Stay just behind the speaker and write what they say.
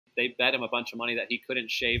they bet him a bunch of money that he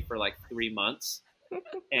couldn't shave for like 3 months.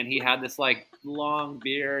 And he had this like long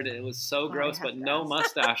beard. It was so gross, but no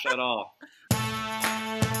mustache at all.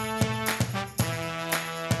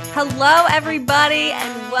 Hello, everybody,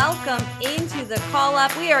 and welcome into the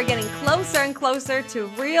call-up. We are getting closer and closer to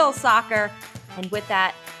real soccer. And with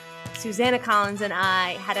that, Susannah Collins and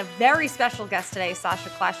I had a very special guest today, Sacha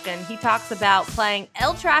Kljestan. He talks about playing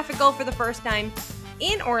El Traffico for the first time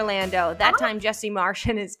in Orlando. That time, Jesse Marsch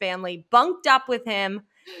and his family bunked up with him,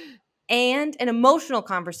 and an emotional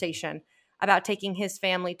conversation about taking his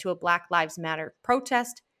family to a Black Lives Matter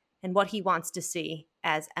protest and what he wants to see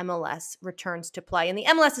as MLS returns to play in the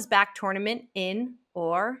MLS is Back tournament in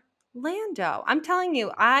Orlando. I'm telling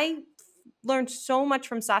you, I learned so much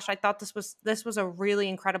from Sacha. I thought this was a really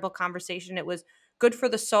incredible conversation. It was good for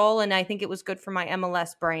the soul, and I think it was good for my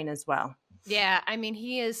MLS brain as well. Yeah, I mean,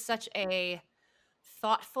 he is such a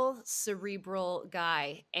thoughtful, cerebral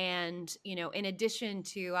guy. And, you know, in addition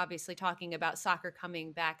to obviously talking about soccer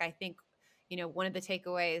coming back, I think, you know, one of the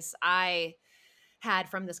takeaways I had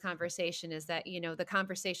from this conversation is that, you know, the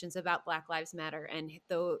conversations about Black Lives Matter and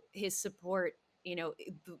his support, you know,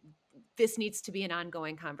 this needs to be an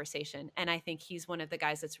ongoing conversation. And I think he's one of the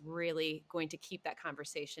guys that's really going to keep that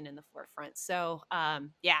conversation in the forefront. So,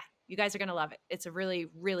 yeah, you guys are going to love it. It's a really,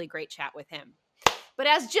 really great chat with him. But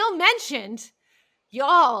as Jill mentioned,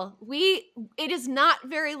 y'all, it is not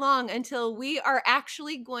very long until we are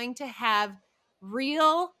actually going to have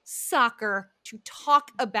real soccer to talk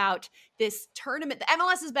about this tournament. The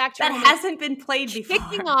MLS is Back tournament that hasn't been played before.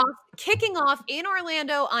 Kicking off in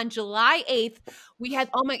Orlando on July 8th. We had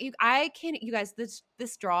you guys,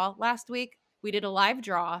 this draw last week, we did a live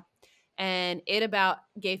draw. And it about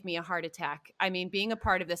gave me a heart attack. I mean, being a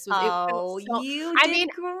part of this was great.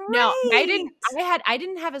 No, I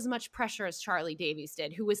didn't have as much pressure as Charlie Davies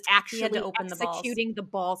did, who was actually executing the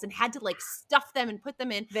balls and had to like stuff them and put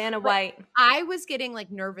them in. Vanna White. I was getting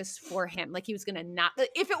like nervous for him. Like he was gonna knock.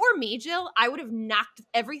 If it were me, Jill, I would have knocked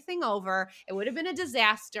everything over. It would have been a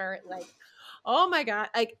disaster. Like, oh my God.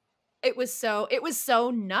 Like it was so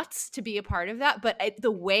nuts to be a part of that. But the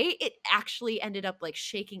way it actually ended up like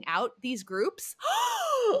shaking out these groups,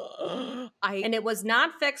 and it was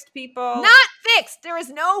not fixed, people. Not fixed. There is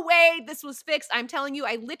no way this was fixed. I'm telling you,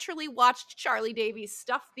 I literally watched Charlie Davies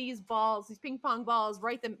stuff these balls, these ping pong balls,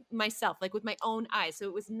 write them myself, like with my own eyes. So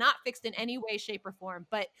it was not fixed in any way, shape, or form.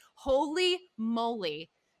 But holy moly,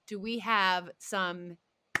 do we have some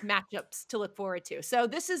matchups to look forward to. So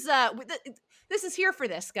this is here for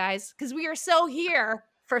this, guys, because we are so here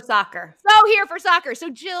for soccer. So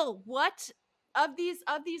Jill, what of these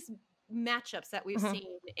matchups that we've seen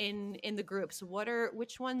in the groups,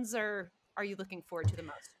 which ones are you looking forward to the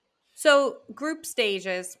most? So group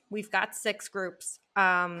stages, we've got 6 groups.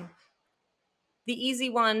 The easy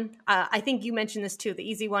one, I think you mentioned this too, the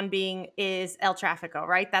easy one is El Traffico,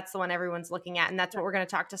 right? That's the one everyone's looking at, and that's what we're going to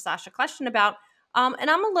talk to Sacha Kljestan about. And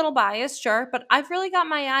I'm a little biased, sure, but I've really got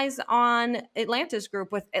my eyes on Atlanta's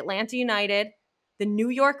group with Atlanta United, the New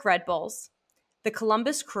York Red Bulls, the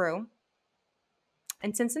Columbus Crew,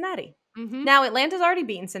 and Cincinnati. Mm-hmm. Now, Atlanta's already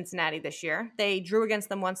beaten Cincinnati this year. They drew against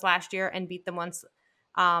them once last year and beat them once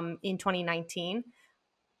in 2019.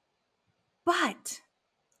 But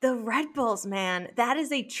the Red Bulls, man, that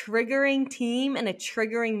is a triggering team and a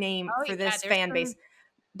triggering name for this fan base.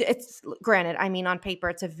 It's granted, I mean, on paper,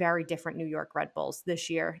 it's a very different New York Red Bulls this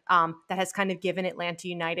year that has kind of given Atlanta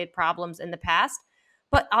United problems in the past.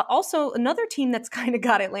 But also another team that's kind of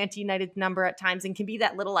got Atlanta United's number at times and can be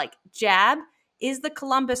that little like jab is the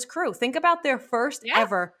Columbus Crew. Think about their first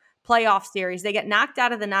ever playoff series. They get knocked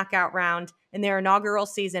out of the knockout round in their inaugural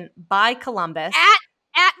season by Columbus.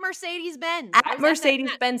 At Mercedes-Benz. At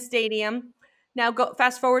Mercedes-Benz Stadium. Now go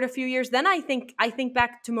fast forward a few years. Then I think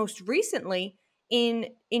back to most recently, in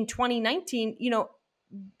 2019, you know,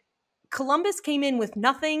 Columbus came in with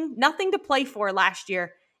nothing to play for last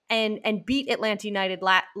year and beat Atlanta United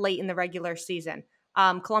late in the regular season.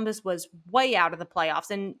 Columbus was way out of the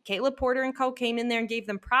playoffs, and Caleb Porter and co came in there and gave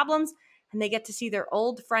them problems, and they get to see their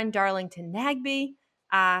old friend Darlington Nagbe.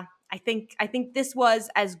 I think this was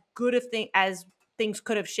as good a thing as things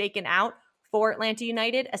could have shaken out for Atlanta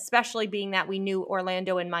United, especially being that we knew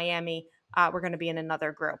Orlando and Miami were going to be in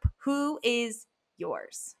another group. Who is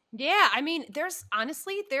yours? Yeah, I mean, there's a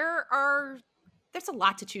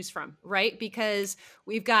lot to choose from, right? Because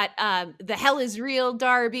we've got the Hell is Real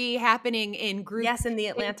derby happening in group. Yes, in the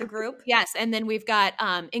Atlanta group. Yes, and then we've got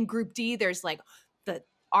in Group D, there's like the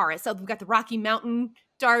RSL. We've got the Rocky Mountain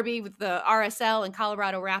derby with the RSL and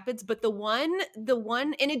Colorado Rapids. But the one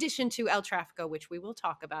in addition to El Traffico, which we will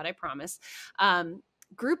talk about, I promise,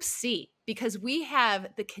 Group C, because we have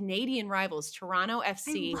the Canadian rivals, Toronto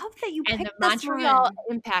FC I love that you and picked the this Montreal one.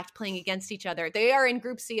 Impact playing against each other. They are in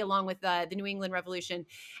Group C along with the New England Revolution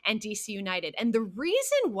and DC United. And the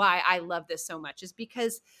reason why I love this so much is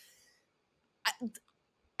because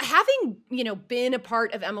having, been a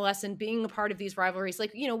part of MLS and being a part of these rivalries,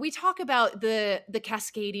 like, we talk about the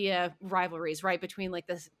Cascadia rivalries, right? Between like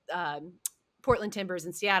the Portland Timbers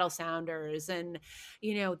and Seattle Sounders. And,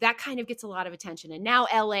 that kind of gets a lot of attention. And now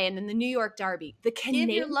LA and then the New York Derby, the Give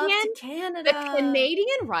your love to Canada. The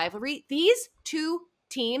Canadian rivalry, these two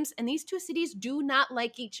teams and these two cities do not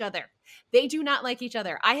like each other. They do not like each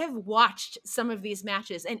other. I have watched some of these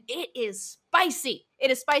matches and it is spicy.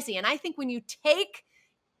 It is spicy. And I think when you take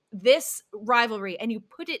this rivalry and you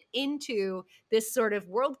put it into this sort of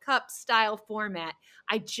World Cup style format,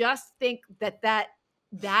 I just think that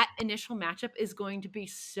initial matchup is going to be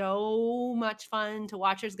so much fun to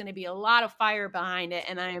watch. There's going to be a lot of fire behind it,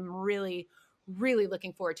 and I am really, really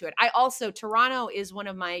looking forward to it. Toronto is one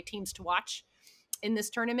of my teams to watch in this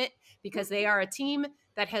tournament because they are a team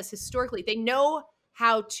that has historically, they know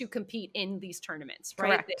how to compete in these tournaments,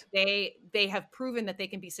 right? Correct. They have proven that they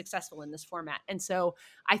can be successful in this format. And so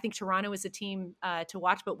I think Toronto is a team to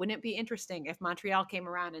watch, but wouldn't it be interesting if Montreal came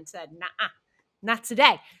around and said, nah, not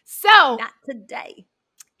today. So not today.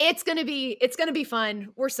 It's going to be fun.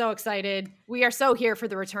 We're so excited. We are so here for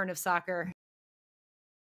the return of soccer.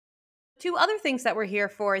 Two other things that we're here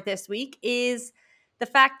for this week is the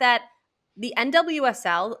fact that the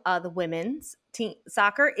NWSL, the women's team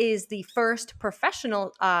soccer, is the first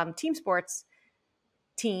professional team sports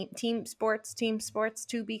to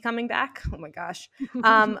be coming back. Oh my gosh.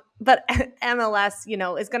 But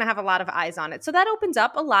MLS, is going to have a lot of eyes on it. So that opens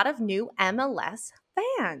up a lot of new MLS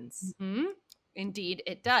fans. Mm-hmm. Indeed,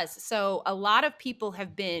 it does. So a lot of people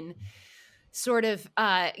have been sort of,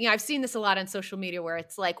 I've seen this a lot on social media where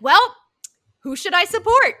it's like, well, who should I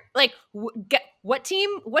support? Like, what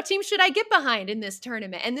team should I get behind in this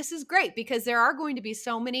tournament? And this is great because there are going to be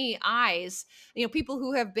so many eyes, people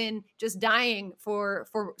who have been just dying for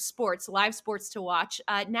sports, live sports to watch.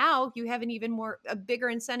 Now you have a bigger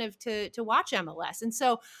incentive to watch MLS. And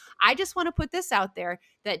so I just want to put this out there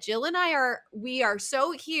that Jill and we are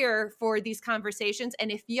so here for these conversations.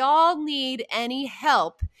 And if y'all need any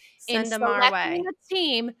help in selecting a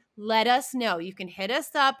team, let us know. You can hit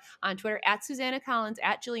us up on Twitter at Susannah Collins,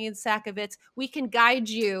 at Jillian Sakovitz. We can guide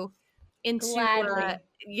you into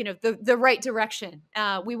the right direction.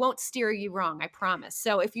 We won't steer you wrong, I promise.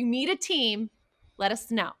 So if you need a team, let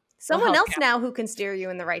us know. Someone else now who can steer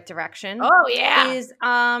you in the right direction. Oh yeah, is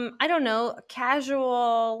I don't know,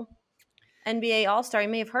 casual NBA All-Star. You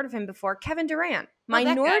may have heard of him before. Kevin Durant,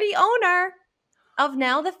 minority owner of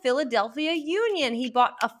now the Philadelphia Union. He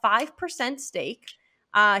bought a 5% stake.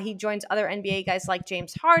 He joins other NBA guys like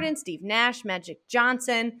James Harden, Steve Nash, Magic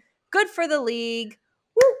Johnson. Good for the league.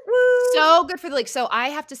 Woo, woo. So good for the league. So I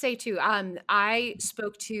have to say too, I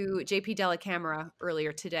spoke to JP Dellacamera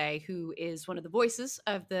earlier today, who is one of the voices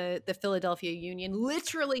of the Philadelphia Union,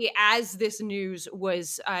 literally as this news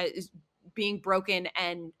was being broken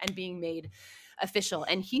and being made official.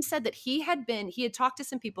 And he said that he had talked to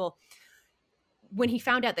some people when he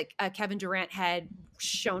found out that Kevin Durant had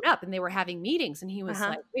shown up and they were having meetings, and he was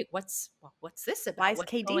like, wait, what's this about? Why is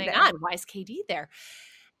what's KD going there? on? Why is KD there?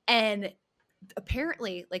 And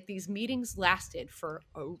apparently, like, these meetings lasted for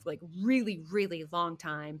a really, really long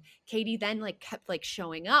time. KD then kept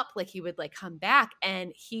showing up, he would come back,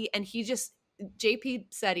 and he just, JP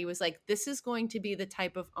said, he was like, this is going to be the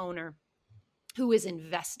type of owner who is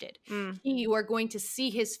invested. You are going to see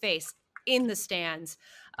his face in the stands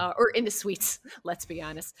or in the suites, let's be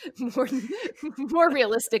honest, more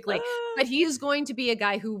realistically. But he is going to be a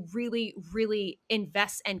guy who really, really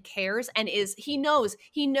invests and cares, and he knows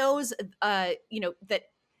that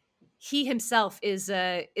he himself is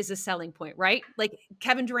a selling point, right? Like,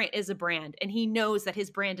 Kevin Durant is a brand, and he knows that his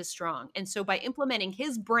brand is strong. And so by implementing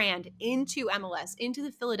his brand into MLS, into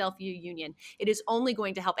the Philadelphia Union, it is only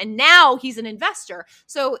going to help. And now he's an investor,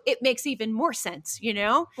 so it makes even more sense,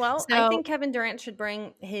 Well, I think Kevin Durant should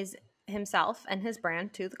bring himself and his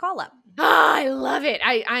brand to the call-up. I love it.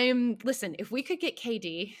 Listen, if we could get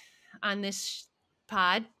KD on this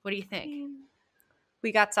pod, what do you think?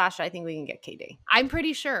 We got Sasha. I think we can get KD. I'm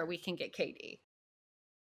pretty sure we can get KD.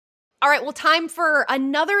 All right, well, time for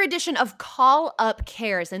another edition of Call Up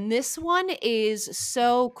Cares. And this one is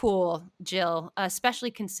so cool, Jill, especially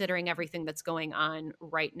considering everything that's going on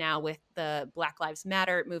right now with the Black Lives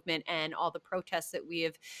Matter movement and all the protests that we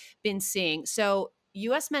have been seeing. So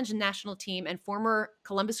U.S. men's national team and former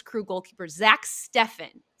Columbus Crew goalkeeper Zach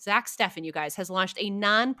Steffen, you guys, has launched a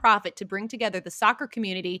nonprofit to bring together the soccer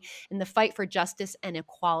community in the fight for justice and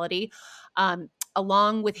equality.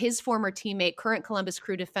 Along with his former teammate, current Columbus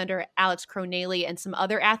Crew defender Alex Cronaley, and some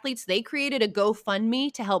other athletes, they created a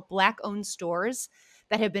GoFundMe to help Black-owned stores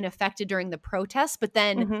that have been affected during the protests. But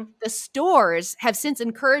then the stores have since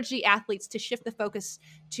encouraged the athletes to shift the focus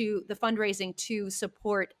to the fundraising to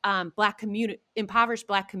support impoverished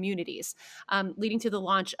Black communities, leading to the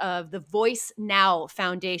launch of the VOYCEnow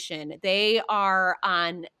Foundation. They are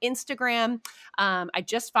on Instagram. I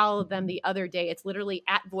just followed them the other day. It's literally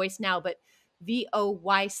at VOYCEnow, but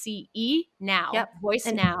VOYCE now. Yep.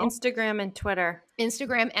 VOYCEnow. Instagram and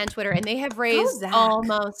Twitter. And they have raised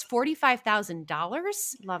almost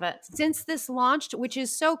 $45,000. Love it. Since this launched, which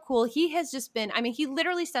is so cool. He has just been, I mean, he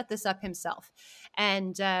literally set this up himself.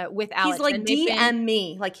 And with Alex. He's like, DM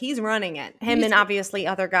me. Like, he's running it. Him and obviously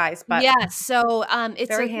other guys. But yeah, so it's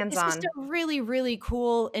very hands-on. It's just a really, really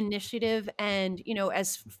cool initiative. And, you know,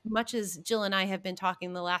 as much as Jill and I have been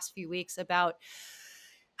talking the last few weeks about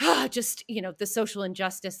just, you know, the social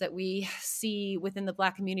injustice that we see within the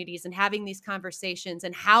Black communities and having these conversations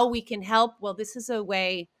and how we can help. Well, this is a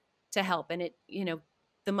way to help. And it, you know,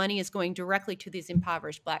 the money is going directly to these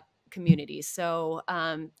impoverished Black communities. So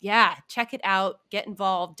yeah, check it out, get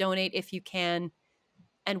involved, donate if you can.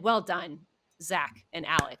 And well done, Zach and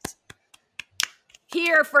Alex.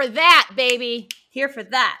 Here for that, baby. Here for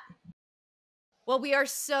that. Well, we are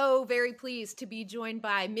so very pleased to be joined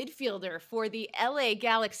by midfielder for the LA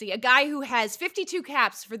Galaxy, a guy who has 52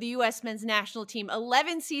 caps for the U.S. men's national team,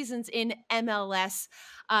 11 seasons in MLS.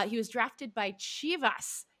 He was drafted by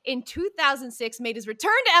Chivas in 2006, made his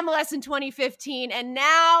return to MLS in 2015, and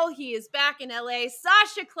now he is back in LA.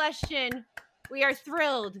 Sacha Kljestan, we are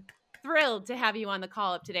thrilled to have you on the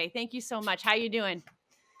call up today. Thank you so much. How you doing?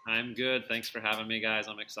 I'm good. Thanks for having me, guys.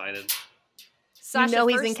 I'm excited. Sacha, you know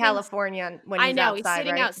he's in California when he's outside, he's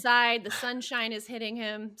sitting right? outside. The sunshine is hitting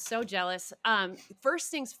him. So jealous.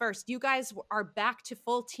 First things first, you guys are back to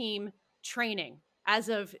full team training as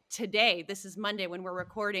of today. This is Monday when we're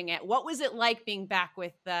recording it. What was it like being back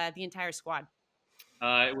with the entire squad?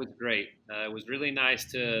 It was great. It was really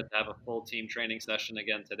nice to have a full team training session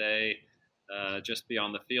again today. Just be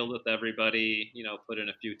on the field with everybody, you know, put in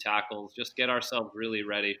a few tackles, just get ourselves really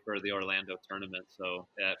ready for the Orlando tournament. So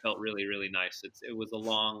yeah, it felt really, really nice. It was a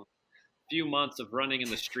long few months of running in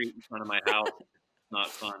the street in front of my house. Not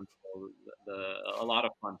fun. So a lot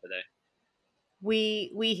of fun today.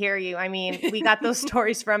 We hear you. I mean, we got those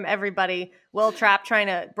stories from everybody. Will Trapp trying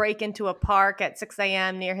to break into a park at 6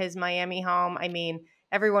 a.m. near his Miami home. I mean,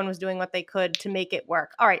 everyone was doing what they could to make it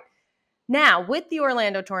work. All right. Now, with the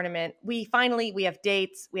Orlando tournament, we have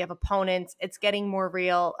dates, we have opponents. It's getting more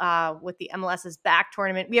real with the MLS's back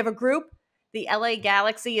tournament. We have a group. The LA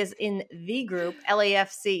Galaxy is in the group,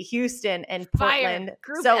 LAFC, Houston, and Portland. Fire.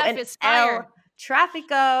 Group F is fire.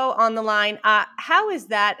 Traffico on the line. How has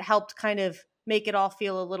that helped kind of make it all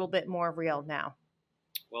feel a little bit more real now?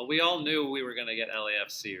 Well, we all knew we were going to get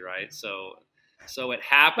LAFC, right? So it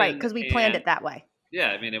happened. Right, because we planned it that way.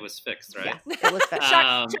 Yeah, I mean, it was fixed, right? Yeah, it was fixed.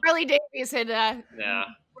 Charlie Davies had yeah,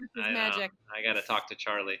 his magic. I got to talk to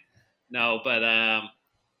Charlie. No, but I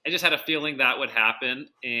just had a feeling that would happen,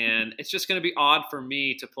 and it's just going to be odd for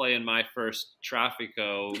me to play in my first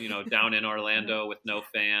Traffico, you know, down in Orlando with no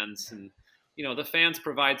fans. And, you know, the fans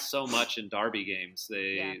provide so much in derby games.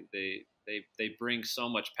 They bring so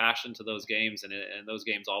much passion to those games, and those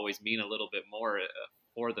games always mean a little bit more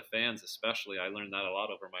for the fans, especially. I learned that a lot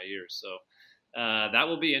over my years. So that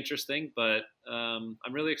will be interesting, but I'm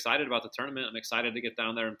really excited about the tournament. I'm excited to get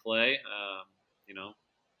down there and play. You know,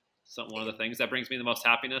 one of the things that brings me the most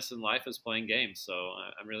happiness in life is playing games. So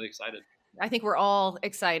I'm really excited. I think we're all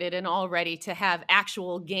excited and all ready to have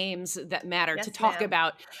actual games that matter to talk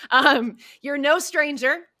about. You're no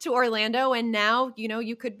stranger to Orlando, and now, you know,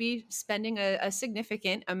 you could be spending a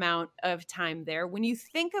significant amount of time there. When you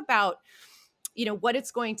think about, you know, what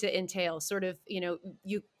it's going to entail, sort of, you know,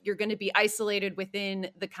 you're going to be isolated within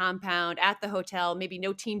the compound at the hotel, maybe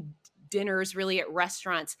no team dinners really at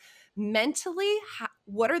restaurants. Mentally,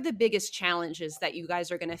 what are the biggest challenges that you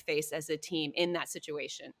guys are going to face as a team in that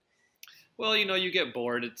situation? Well, you know, you get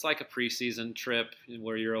bored. It's like a preseason trip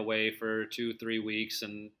where you're away for 2-3 weeks.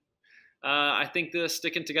 And I think the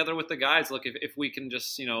sticking together with the guys, look, if we can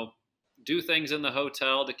just, you know, do things in the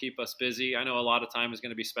hotel to keep us busy. I know a lot of time is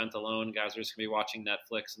going to be spent alone. Guys are just going to be watching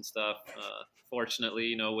Netflix and stuff. Fortunately,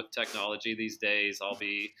 you know, with technology these days, I'll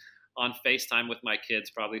be on FaceTime with my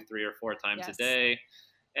kids probably 3 or 4 times a day.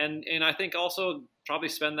 and I think also probably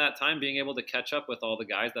spend that time being able to catch up with all the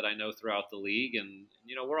guys that I know throughout the league. And,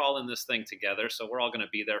 we're all in this thing together, so we're all going to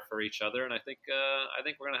be there for each other. And I think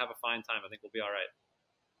we're going to have a fine time. I think we'll be all right.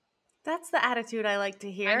 That's the attitude I like to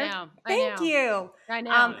hear. I know. Thank you. I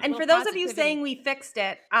know. And for those of you saying we fixed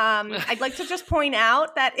it, I'd like to just point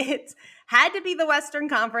out that it's had to be the Western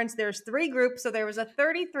Conference. There's 3 groups, so there was a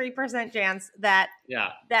 33% chance that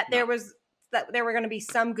there were going to be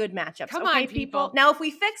some good matchups. Come on, people. Now, if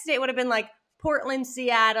we fixed it, it would have been like Portland,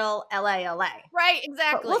 Seattle, LA. Right,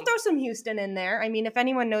 exactly. But we'll throw some Houston in there. I mean, if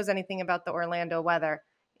anyone knows anything about the Orlando weather,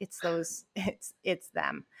 it's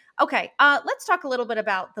them. Okay, let's talk a little bit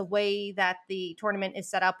about the way that the tournament is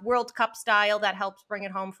set up, World Cup style, that helps bring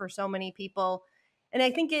it home for so many people. And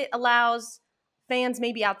I think it allows fans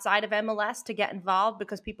maybe outside of MLS to get involved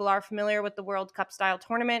because people are familiar with the World Cup style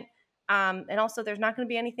tournament. And also there's not going to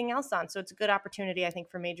be anything else on. So it's a good opportunity, I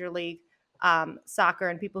think, for Major League Soccer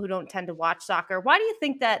and people who don't tend to watch soccer. Why do you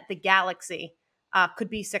think that the Galaxy could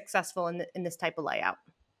be successful in this type of layout?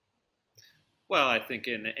 Well, I think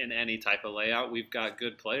in any type of layout, we've got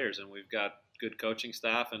good players and we've got good coaching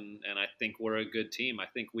staff, and I think we're a good team. I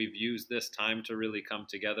think we've used this time to really come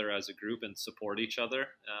together as a group and support each other.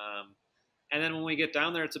 And then when we get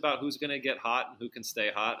down there, it's about who's going to get hot and who can stay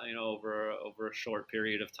hot, over a short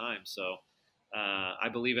period of time. So I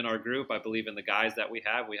believe in our group. I believe in the guys that we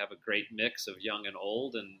have. We have a great mix of young and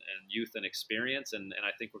old and youth and experience, and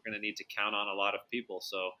I think we're going to need to count on a lot of people.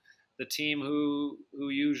 So the team who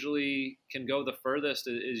usually can go the furthest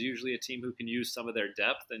is usually a team who can use some of their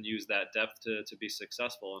depth and use that depth to be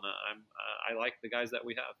successful. And I like the guys that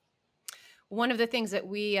we have. One of the things that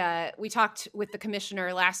we talked with the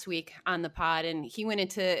commissioner last week on the pod, and he went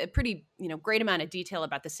into a pretty great amount of detail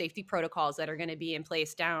about the safety protocols that are going to be in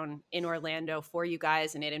place down in Orlando for you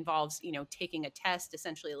guys, and it involves taking a test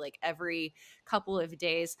essentially like every couple of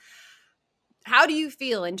days. How do you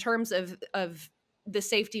feel in terms of the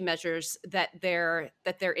safety measures that they're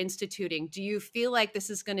instituting? Do you feel like this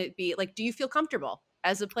is going to be do you feel comfortable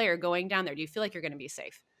as a player going down there? Do you feel like you're going to be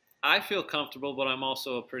safe? I feel comfortable, but I'm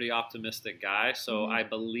also a pretty optimistic guy. So I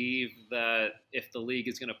believe that if the league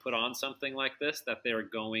is going to put on something like this, that they're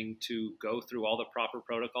going to go through all the proper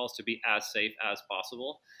protocols to be as safe as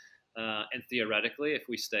possible. And theoretically, if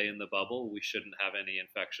we stay in the bubble, we shouldn't have any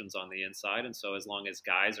infections on the inside. And so as long as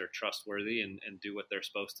guys are trustworthy and do what they're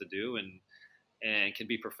supposed to do and can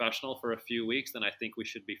be professional for a few weeks, then I think we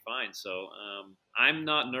should be fine. So I'm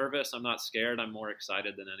not nervous. I'm not scared. I'm more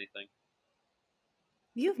excited than anything.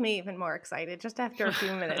 You've made me even more excited just after a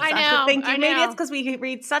few minutes. I know. Thank you. I Maybe know. it's because we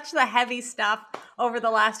read such the heavy stuff over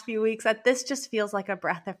the last few weeks that this just feels like a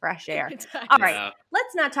breath of fresh air. All right,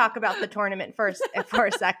 let's not talk about the tournament for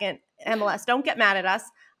a second. MLS, don't get mad at us.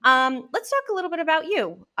 Let's talk a little bit about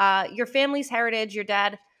you, your family's heritage. Your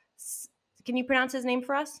dad, can you pronounce his name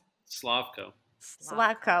for us? Slavko.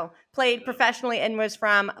 Played professionally and was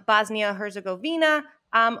from Bosnia-Herzegovina.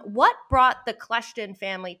 What brought the Kljestan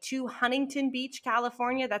family to Huntington Beach,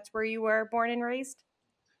 California? That's where you were born and raised?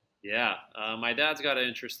 Yeah. My dad's got an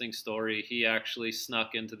interesting story. He actually snuck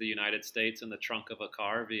into the United States in the trunk of a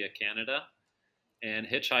car via Canada and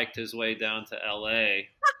hitchhiked his way down to L.A.,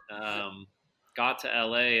 got to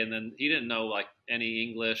L.A., and then he didn't know any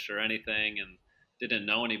English or anything and didn't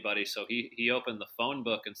know anybody. So he opened the phone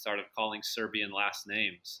book and started calling Serbian last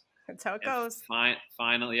names. That's how it goes.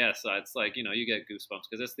 Finally, yes. Yeah, so it's you get goosebumps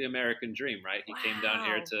because it's the American dream, right? He came down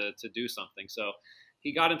here to do something. So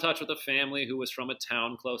he got in touch with a family who was from a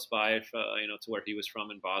town close by, to where he was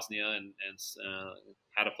from in Bosnia, and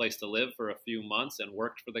had a place to live for a few months and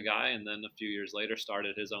worked for the guy. And then a few years later,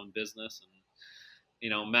 started his own business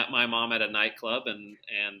and, met my mom at a nightclub. And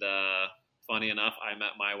funny enough, I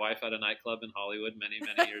met my wife at a nightclub in Hollywood many,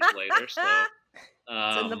 many years later. So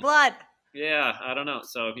it's in the blood. Yeah, I don't know.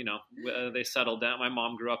 So, they settled down. My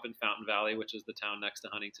mom grew up in Fountain Valley, which is the town next to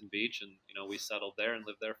Huntington Beach. And, we settled there and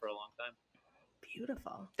lived there for a long time.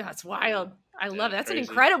 Beautiful. That's wild. I love it. That's crazy.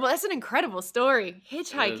 That's an incredible story.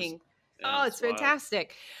 Hitchhiking. It's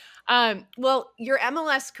fantastic. Well, your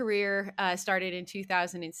MLS career started in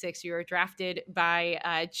 2006. You were drafted by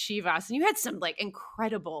Chivas, and you had some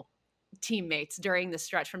incredible teammates during the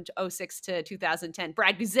stretch from 2006 to 2010.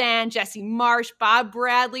 Brad Guzan, Jesse Marsch, Bob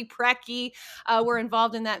Bradley, Preki were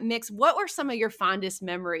involved in that mix. What were some of your fondest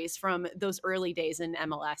memories from those early days in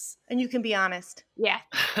MLS? And you can be honest. Yeah.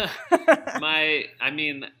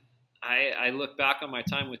 I look back on my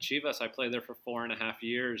time with Chivas. I played there for 4.5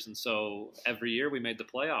 years. And so every year we made the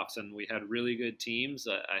playoffs and we had really good teams.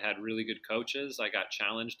 I had really good coaches. I got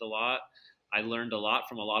challenged a lot. I learned a lot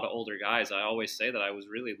from a lot of older guys. I always say that I was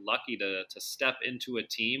really lucky to step into a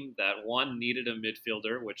team that, one, needed a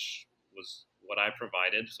midfielder, which was what I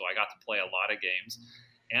provided. So I got to play a lot of games.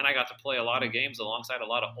 And I got to play a lot of games alongside a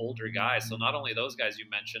lot of older guys. So not only those guys you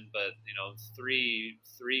mentioned, but three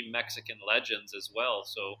Mexican legends as well.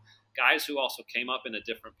 So guys who also came up in a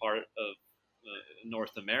different part of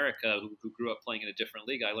North America, who grew up playing in a different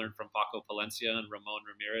league. I learned from Paco Palencia and Ramon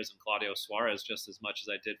Ramirez and Claudio Suarez just as much as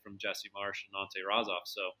I did from Jesse Marsch and Ante Razov.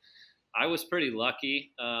 So I was pretty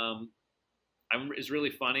lucky. It's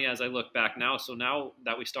really funny as I look back now. So now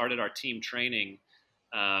that we started our team training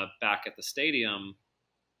back at the stadium,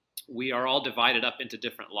 we are all divided up into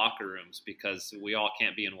different locker rooms because we all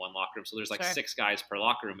can't be in one locker room. So there's like 6 guys per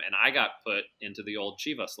locker room. And I got put into the old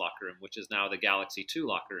Chivas locker room, which is now the Galaxy 2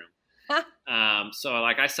 locker room. So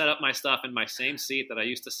like I set up my stuff in my same seat that I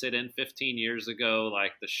used to sit in 15 years ago.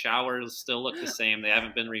 Like the showers still look the same. They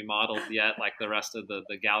haven't been remodeled yet, like the rest of the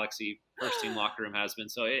Galaxy first team locker room has been.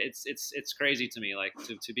 So it's crazy to me, like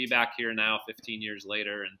to be back here now 15 years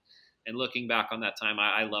later and looking back on that time.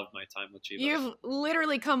 I loved my time with Chivas. You've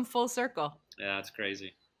literally come full circle. Yeah, it's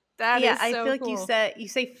crazy. That is so I feel like cool. You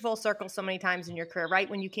say full circle so many times in your career, right?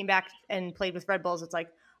 When you came back and played with Red Bulls, it's like,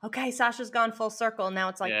 okay, Sacha's gone full circle. Now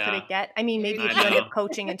it's like, could it get? I mean, maybe if you end up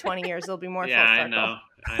coaching in 20 years, it'll be more full circle. I know,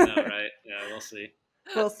 right? Yeah, we'll see.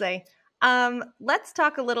 We'll see. Let's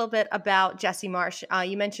talk a little bit about Jesse Marsch.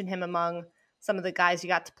 You mentioned him among some of the guys you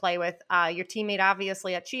got to play with. Your teammate,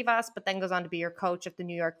 obviously, at Chivas, but then goes on to be your coach at the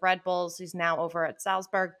New York Red Bulls. He's now over at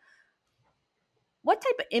Salzburg. What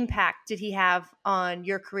type of impact did he have on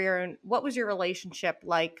your career, and what was your relationship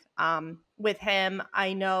like with him?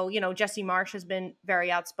 I know, Jesse Marsch has been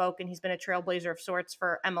very outspoken. He's been a trailblazer of sorts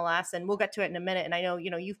for MLS, and we'll get to it in a minute. And I know,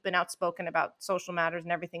 you've been outspoken about social matters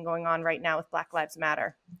and everything going on right now with Black Lives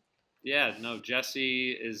Matter. Yeah, no,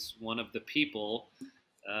 Jesse is one of the people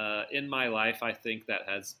in my life, I think, that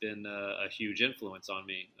has been a huge influence on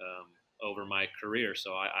me over my career.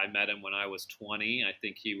 So I met him when I was 20. I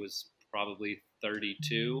think he was probably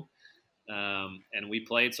 32. And we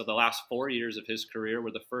played. So the last 4 years of his career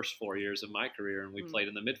were the first 4 years of my career. And we played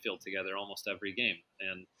in the midfield together almost every game.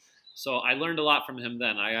 And so I learned a lot from him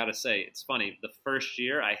then. I got to say, it's funny. The first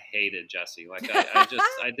year I hated Jesse. Like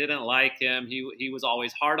I didn't like him. He was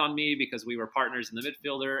always hard on me because we were partners in the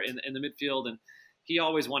midfield. And he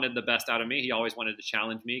always wanted the best out of me. He always wanted to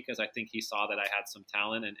challenge me because I think he saw that I had some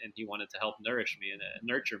talent and he wanted to help nourish me and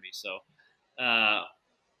nurture me. So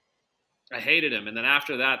I hated him. And then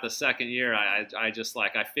after that, the second year, I just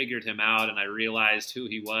I figured him out and I realized who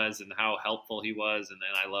he was and how helpful he was. And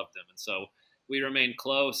I loved him. And so we remained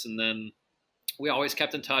close. And then we always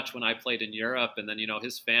kept in touch when I played in Europe. And then,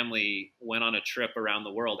 his family went on a trip around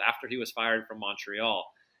the world after he was fired from Montreal.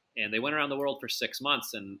 And they went around the world for 6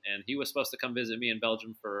 months, and he was supposed to come visit me in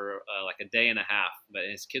Belgium for a day and a half. But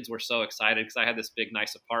his kids were so excited because I had this big,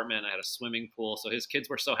 nice apartment. I had a swimming pool. So his kids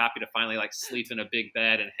were so happy to finally sleep in a big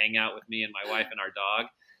bed and hang out with me and my wife and our dog.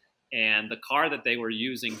 And the car that they were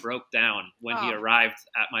using broke down when he arrived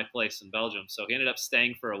at my place in Belgium. So he ended up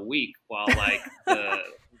staying for a week while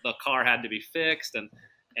the car had to be fixed.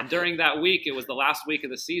 And during that week, it was the last week of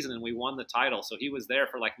the season, and we won the title. So he was there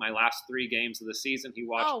for my last 3 games of the season. He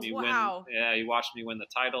watched me win. Yeah, he watched me win the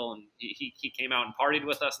title, and he came out and partied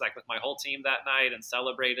with us, with my whole team that night, and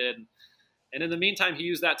celebrated. And in the meantime, he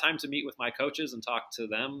used that time to meet with my coaches and talk to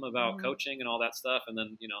them about coaching and all that stuff. And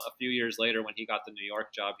then, a few years later, when he got the New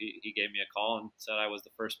York job, he gave me a call and said I was the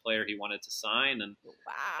first player he wanted to sign,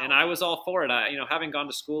 and I was all for it. Having gone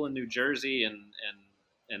to school in New Jersey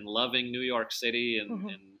and loving New York City and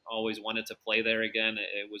always wanted to play there again.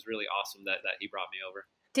 It was really awesome that he brought me over.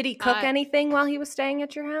 Did he cook anything while he was staying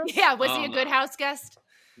at your house? Yeah. Was he a good house guest?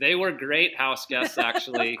 They were great house guests,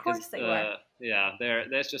 actually. Of course they were. Yeah, they're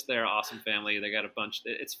an awesome family. They got a bunch.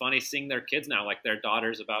 It's funny seeing their kids now, their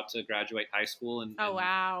daughter's about to graduate high school and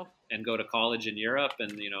go to college in Europe.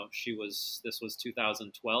 And, this was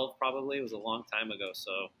 2012 probably. It was a long time ago.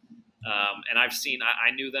 So, and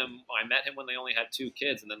I knew them. I met him when they only had 2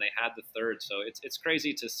 kids, and then they had the third. So it's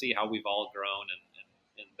crazy to see how we've all grown,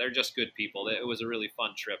 and they're just good people. It was a really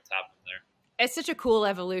fun trip to have them there. It's such a cool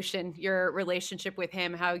evolution, your relationship with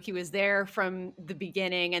him, how he was there from the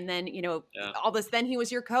beginning. And then, all this, then he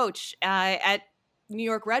was your coach at New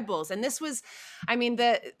York Red Bulls. And this was,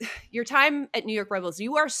 your time at New York Red Bulls,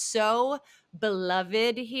 you are so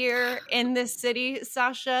beloved here in this city,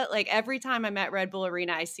 Sacha. Every time I'm at Red Bull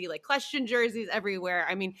Arena, I see Kljestan jerseys everywhere.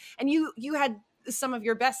 And you had some of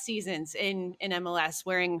your best seasons in MLS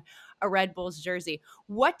wearing a Red Bulls jersey.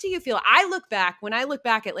 What do you feel? When I look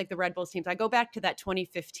back at like the Red Bulls teams, I go back to that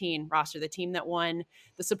 2015 roster, the team that won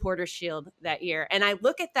the Supporters Shield that year. And I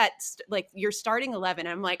look at that, like your starting 11,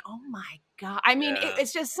 and I'm like, oh my God. I mean, Yeah.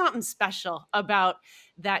 it's just something special about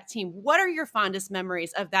that team. What are your fondest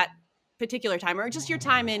memories of that particular time, or just your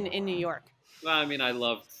time in New York? Well, I mean, I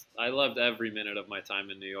loved every minute of my time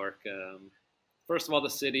in New York. First of all, the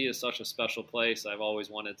city is such a special place. I've always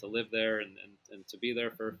wanted to live there and to be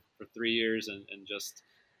there for 3 years and just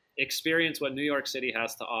experience what New York City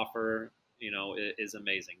has to offer, is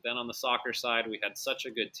amazing. Then on the soccer side, we had such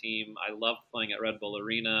a good team. I loved playing at Red Bull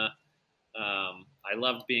Arena. I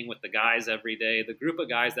loved being with the guys every day. The group of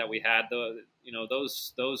guys that we had,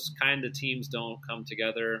 those kind of teams don't come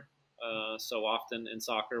together so often in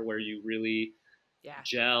soccer, where you really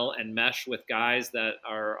gel and mesh with guys that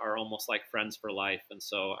are almost like friends for life. And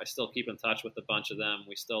so I still keep in touch with a bunch of them.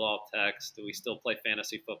 We still all text. We still play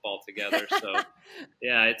fantasy football together. So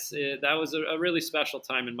yeah, that was a really special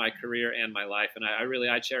time in my career and my life. And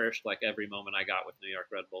I cherished like every moment I got with New York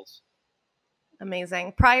Red Bulls.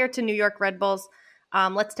 Amazing. Prior to New York Red Bulls,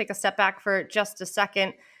 let's take a step back for just a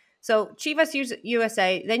second. So Chivas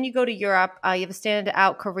USA, then you go to Europe. You have a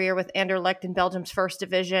standout career with Anderlecht in Belgium's first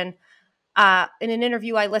division. In an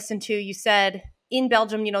interview I listened to, you said in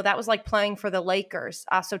Belgium, that was like playing for the Lakers.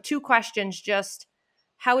 So 2 questions, just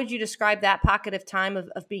how would you describe that pocket of time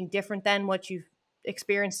of being different than what you've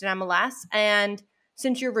experienced in MLS? And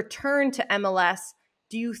since your return to MLS,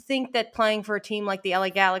 do you think that playing for a team like the LA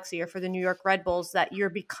Galaxy or for the New York Red Bulls, that you're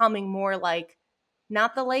becoming more like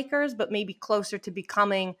not the Lakers, but maybe closer to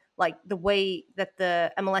becoming like the way that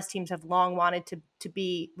the MLS teams have long wanted to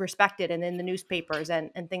be respected and in the newspapers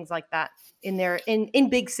and things like that in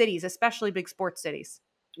big cities, especially big sports cities?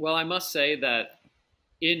 Well, I must say that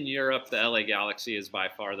in Europe, the LA Galaxy is by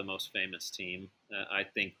far the most famous team. I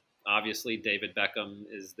think obviously David Beckham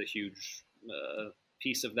is the huge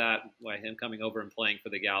piece of that. Why him coming over and playing for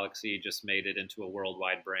the Galaxy just made it into a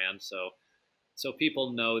worldwide brand. So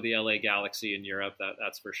people know the LA Galaxy in Europe.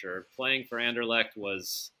 That's for sure. Playing for Anderlecht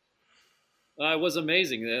was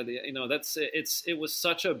amazing. It was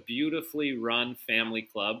such a beautifully run family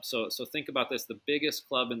club. So think about this: the biggest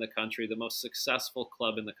club in the country, the most successful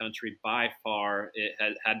club in the country by far.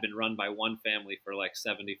 It had been run by one family for like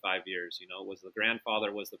 75 years. Was the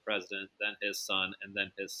grandfather was the president, then his son, and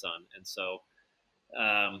then his son. And so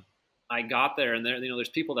I got there, and there's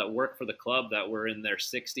people that work for the club that were in their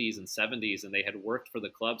 60s and 70s, and they had worked for the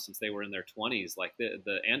club since they were in their 20s. Like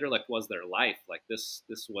the Anderlecht was their life. Like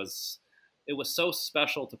it was so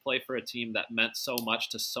special to play for a team that meant so much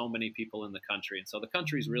to so many people in the country. And so the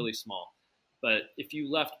country's really small. But if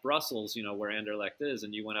you left Brussels, where Anderlecht is,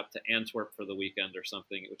 and you went up to Antwerp for the weekend or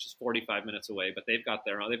something, which is 45 minutes away, but they've got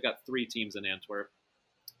 3 teams in Antwerp.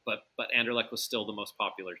 But Anderlecht was still the most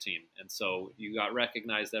popular team, and so you got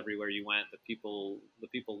recognized everywhere you went. The people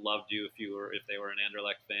loved you if they were an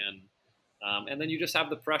Anderlecht fan, and then you just have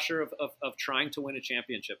the pressure of trying to win a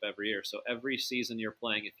championship every year. So every season you're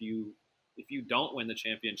playing, if you don't win the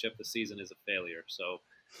championship, the season is a failure. So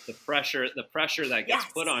the pressure that gets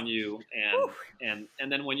put on you, and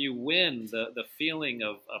then when you win, the feeling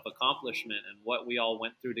of accomplishment and what we all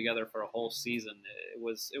went through together for a whole season, it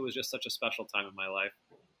was just such a special time in my life.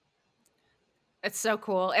 It's so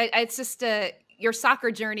cool. It's just your soccer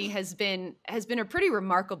journey has been a pretty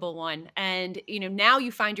remarkable one, and now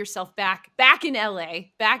you find yourself back in LA,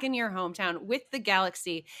 back in your hometown with the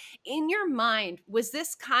Galaxy. In your mind, was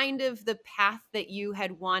this kind of the path that you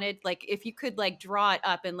had wanted? Like, if you could like draw it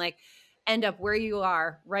up and like end up where you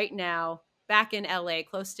are right now, back in LA,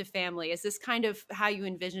 close to family, is this kind of how you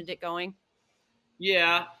envisioned it going?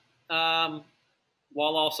 Yeah. While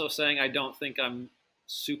also saying I don't think I'm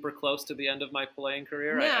super close to the end of my playing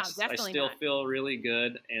career. No, I definitely still not. Feel really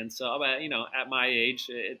good. And so, at my age,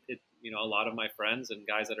 a lot of my friends and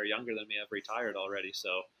guys that are younger than me have retired already.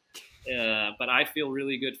 So, but I feel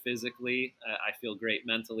really good physically. I feel great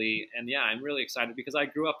mentally. And yeah, I'm really excited because I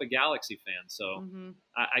grew up a Galaxy fan. So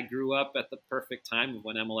I grew up at the perfect time of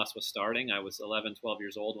when MLS was starting. I was 11, 12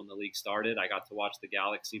 years old when the league started. I got to watch the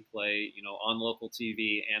Galaxy play, on local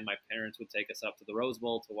TV, and my parents would take us up to the Rose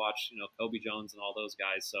Bowl to watch, Kobe Jones and all those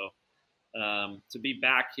guys. So to be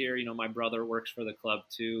back here, my brother works for the club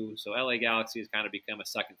too. So LA Galaxy has kind of become a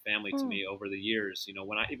second family to me over the years.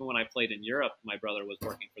 When I played in Europe, my brother was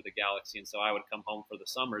working for the Galaxy. And so I would come home for the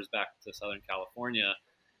summers back to Southern California.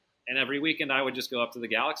 And every weekend I would just go up to the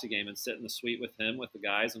Galaxy game and sit in the suite with him, with the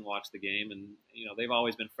guys, and watch the game. And, they've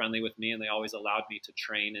always been friendly with me, and they always allowed me to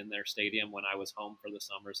train in their stadium when I was home for the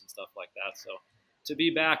summers and stuff like that. So to be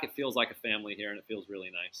back, it feels like a family here, and it feels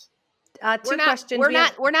really nice. Two questions.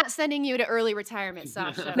 We're not sending you to early retirement,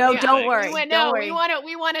 Sasha. No, don't worry. Don't worry.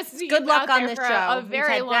 We want to see good you luck out on there this for show. a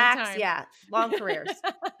very long time. Yeah, long careers.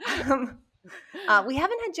 We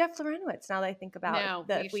haven't had Jeff Lorenowitz now that I think about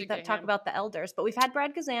it. We talk about the elders, but we've had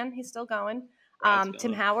Brad Gazan. He's still going.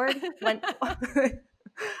 Tim Howard went.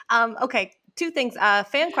 Okay, two things.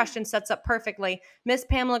 Fan question sets up perfectly. Miss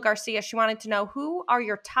Pamela Garcia, she wanted to know, who are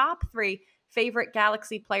your top 3 favorite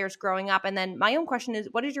Galaxy players growing up? And then my own question is,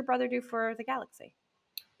 what did your brother do for the Galaxy?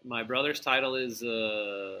 My brother's title is,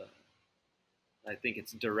 I think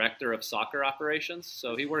it's Director of Soccer Operations.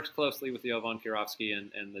 So he works closely with Jovan Kirovsky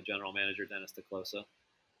and the general manager, Dennis DeClosa.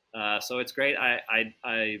 So it's great.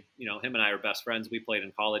 I him and I are best friends. We played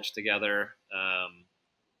in college together.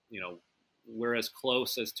 We're as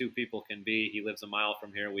close as 2 people can be. He lives a mile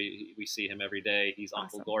from here. We see him every day. He's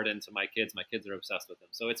awesome. Uncle Gordon to my kids. My kids are obsessed with him.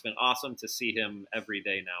 So it's been awesome to see him every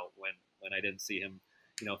day now when I didn't see him,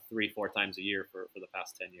 3-4 times a year for the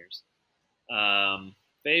past 10 years.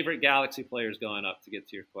 Favorite Galaxy players going up, to get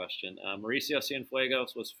to your question. Mauricio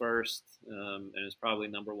Cienfuegos was first and is probably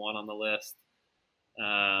number 1 on the list.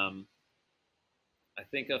 I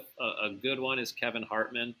think a good one is Kevin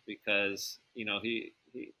Hartman, because,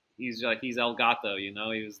 he's El Gato, he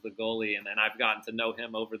was the goalie. And I've gotten to know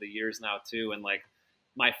him over the years now too. And like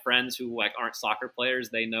my friends who aren't soccer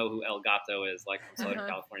players, they know who El Gato is, from Southern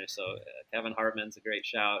California. So Kevin Hartman's a great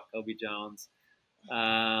shout. Kobe Jones.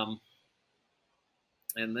 And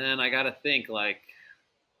then I got to think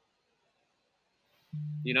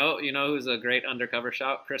who's a great undercover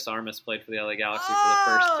shout? Chris Armas played for the LA Galaxy for the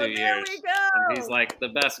first 2 years. We go. And he's the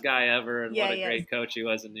best guy ever, and what a great coach he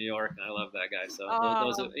was in New York, and I love that guy. So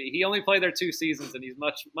he only played there 2 seasons, and he's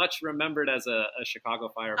much remembered as a Chicago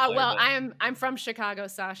Fire player. Well, I'm from Chicago,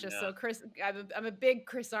 Sasha. So Chris, I'm a big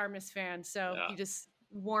Chris Armas fan. So he just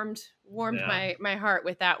warmed my heart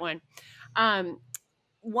with that one.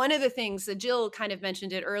 One of the things that Jill kind of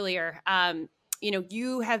mentioned it earlier,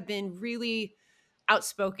 you have been really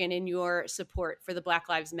outspoken in your support for the Black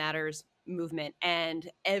Lives Matters movement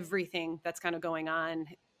and everything that's kind of going on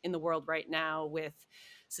in the world right now with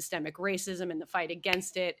systemic racism and the fight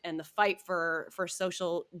against it and the fight for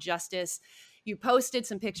social justice. You posted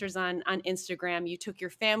some pictures on Instagram. You took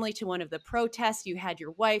your family to one of the protests. You had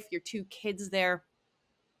your wife, your 2 kids there.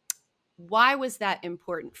 Why was that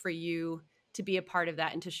important for you to be a part of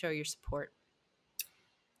that and to show your support?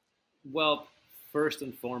 Well, first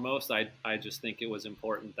and foremost, I just think it was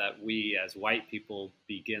important that we as white people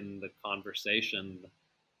begin the conversation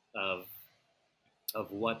of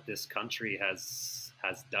what this country has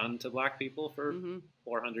done to Black people for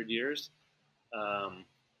 400 years.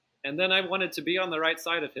 And then I wanted to be on the right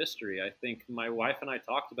side of history. I think my wife and I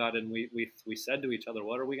talked about it, and we said to each other,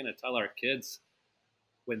 what are we going to tell our kids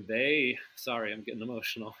when they, sorry, I'm getting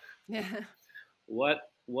emotional. Yeah. What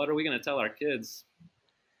are we going to tell our kids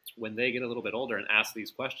when they get a little bit older and ask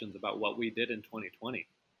these questions about what we did in 2020?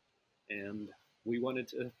 And we wanted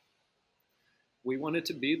to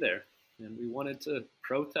be there, and we wanted to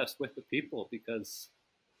protest with the people, because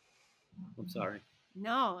I'm sorry.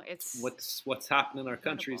 No, it's what's happening in our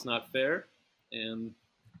country is not fair, and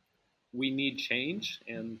we need change,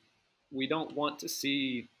 and we don't want to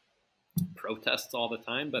see protests all the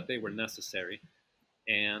time, but they were necessary.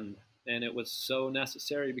 And it was so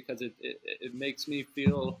necessary because it makes me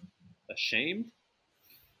feel ashamed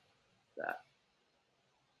that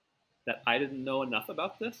I didn't know enough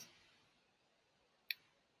about this.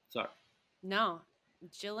 Sorry. No,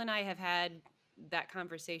 Jill and I have had that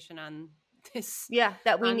conversation on this. Yeah,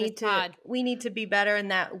 that we need to be better,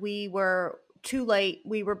 and that we were too late.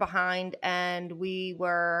 We were behind, and we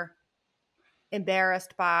were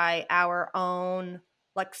embarrassed by our own,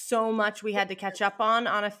 so much we had to catch up on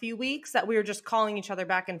a few weeks, that we were just calling each other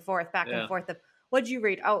back and forth of, what'd you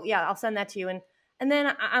read? Oh yeah, I'll send that to you. And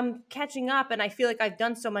then I'm catching up, and I feel like I've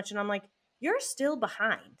done so much, and I'm like, you're still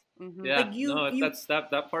behind. Mm-hmm. Yeah,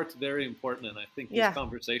 that part's very important, and I think these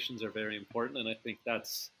conversations are very important, and I think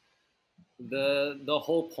that's the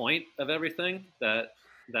whole point of everything, that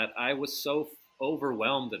I was so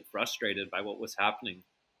overwhelmed and frustrated by what was happening,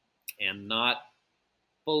 and not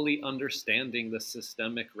fully understanding the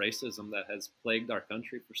systemic racism that has plagued our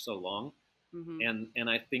country for so long. Mm-hmm. And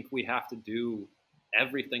I think we have to do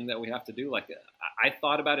everything that we have to do. I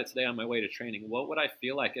thought about it today on my way to training. What would I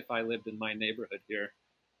feel like if I lived in my neighborhood here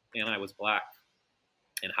and I was Black?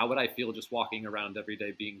 And how would I feel just walking around every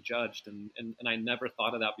day being judged? And I never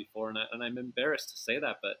thought of that before. And I'm embarrassed to say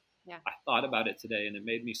that, but I thought about it today, and it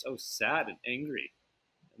made me so sad and angry.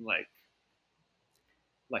 And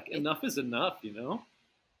enough is enough,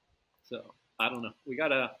 So I don't know. We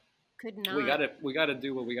gotta Could not. We gotta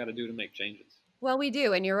do what we gotta do to make changes. Well, we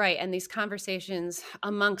do, and you're right. And these conversations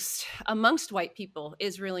amongst white people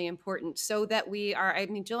is really important, so that we are. I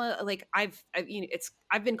mean, Jill, like I've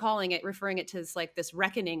I've been referring it to this, like, this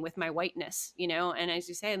reckoning with my whiteness, And as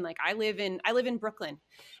you say, and like I live in Brooklyn,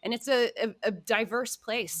 and it's a diverse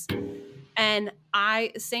place. And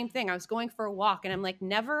same thing. I was going for a walk, and I'm like,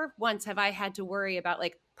 never once have I had to worry about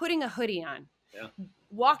like putting a hoodie on,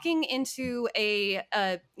 walking into a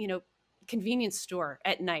convenience store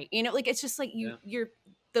at night. Like, it's just like you're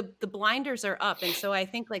the blinders are up. And so I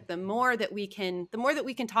think, like, the more that we can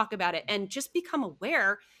talk about it and just become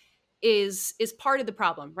aware is part of the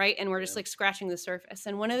problem, right? And we're just like scratching the surface.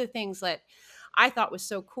 And one of the things that I thought was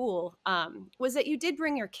so cool was that you did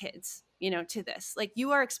bring your kids, to this. Like,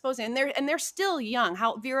 you are exposing, and they're still young.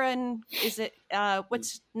 How Vera and is it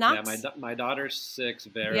what's Knox? Yeah, my daughter's 6,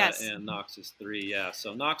 Vera, and Knox is 3. Yeah,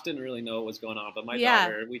 so Knox didn't really know what was going on, but my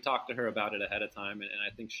daughter, we talked to her about it ahead of time, and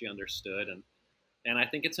I think she understood. And I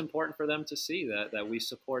think it's important for them to see that we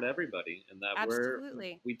support everybody, and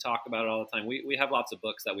that we talk about it all the time. We have lots of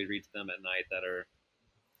books that we read to them at night that are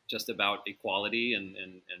just about equality and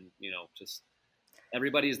just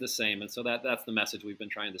everybody's the same. And so that's the message we've been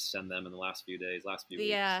trying to send them in the last few weeks.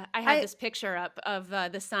 Yeah, I had this picture up of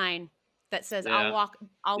the sign that says, I'll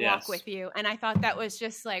walk with you. And I thought that was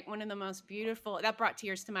just like one of the most beautiful, that brought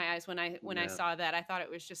tears to my eyes when I saw that. I thought it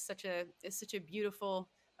was just such a beautiful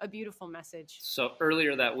message. So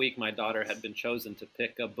earlier that week, my daughter had been chosen to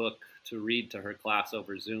pick a book to read to her class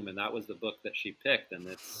over Zoom, and that was the book that she picked. And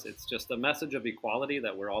it's just a message of equality,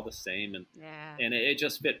 that we're all the same, and it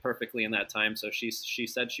just fit perfectly in that time. So she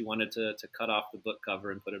said she wanted to cut off the book cover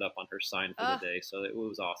and put it up on her sign for the day. So it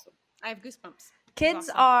was awesome. I have goosebumps. Kids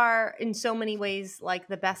are in so many ways like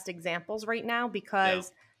the best examples right now,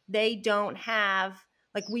 because they don't have,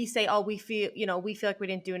 like, we say, oh, we feel like we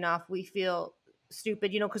didn't do enough. We feel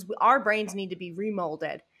stupid, because our brains need to be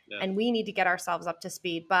remolded and we need to get ourselves up to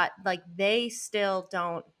speed, but like they still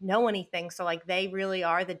don't know anything. So like they really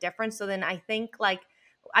are the difference. So then I think, like,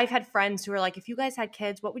 I've had friends who are like, if you guys had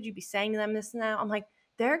kids, what would you be saying to them, this and that? I'm like,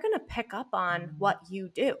 they're going to pick up on what you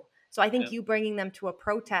do. So I think you bringing them to a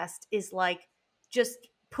protest is like just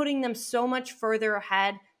putting them so much further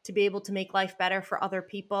ahead to be able to make life better for other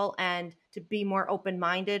people and to be more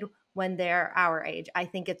open-minded when they're our age. I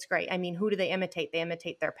think it's great. I mean, who do they imitate? They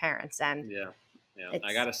imitate their parents. And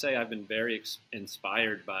I got to say, I've been very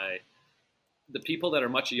inspired by the people that are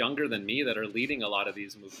much younger than me that are leading a lot of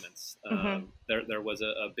these movements. There was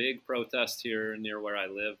a big protest here near where I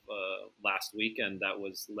live last weekend that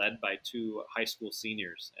was led by 2 high school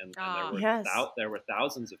seniors. And there were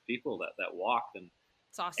thousands of people that walked. And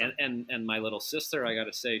it's awesome. And my little sister, I got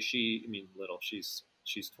to say,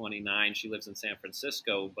 she's 29. She lives in San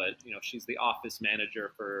Francisco, but she's the office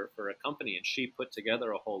manager for a company, and she put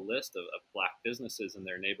together a whole list of Black businesses in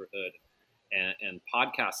their neighborhood, and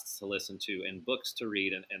podcasts to listen to, and books to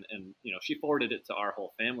read, and she forwarded it to our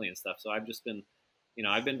whole family and stuff. So I've just been,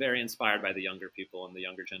 I've been very inspired by the younger people and the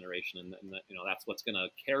younger generation, and that's what's going to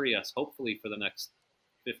carry us hopefully for the next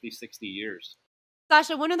 50, 60 years.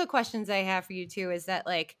 Sacha, one of the questions I have for you too is that,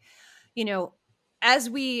 like, as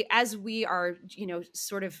we are,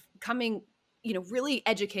 sort of coming, really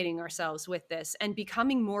educating ourselves with this and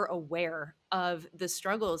becoming more aware of the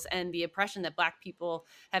struggles and the oppression that Black people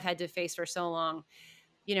have had to face for so long,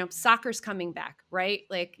 soccer's coming back, right?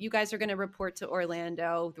 Like, you guys are going to report to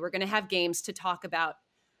Orlando. We're going to have games to talk about.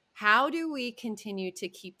 How do we continue to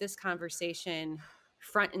keep this conversation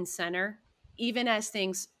front and center, even as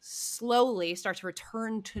things slowly start to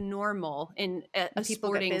return to normal in a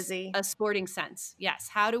sporting sense? Yes.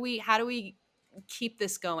 How do we keep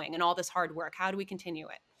this going and all this hard work? How do we continue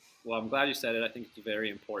it? Well, I'm glad you said it. I think it's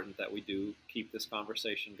very important that we do keep this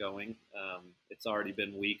conversation going. It's already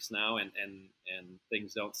been weeks now, and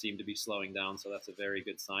things don't seem to be slowing down. So that's a very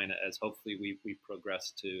good sign, as hopefully we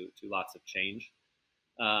progress to lots of change.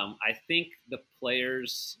 I think the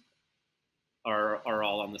players are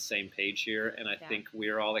all on the same page here, and I think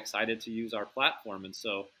we're all excited to use our platform. And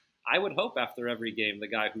so I would hope after every game, the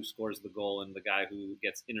guy who scores the goal and the guy who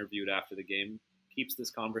gets interviewed after the game keeps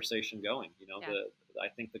this conversation going. I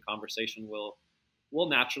think the conversation will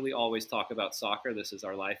naturally always talk about soccer. This is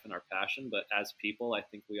our life and our passion. But as people, I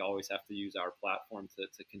think we always have to use our platform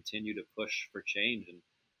to continue to push for change.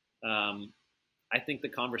 And I think the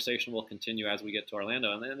conversation will continue as we get to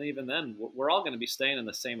Orlando. And then even then, we're all going to be staying in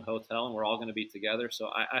the same hotel, and we're all going to be together. So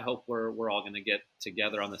I hope we're all going to get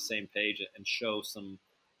together on the same page and show some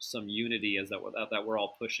unity, as that we're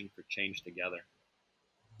all pushing for change together.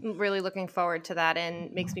 Really looking forward to that,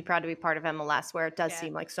 and makes me proud to be part of MLS, where it does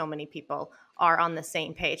seem like so many people are on the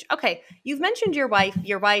same page. Okay, you've mentioned your wife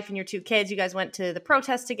and your 2 kids. You guys went to the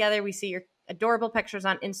protest together. We see your adorable pictures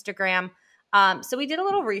on Instagram. So we did a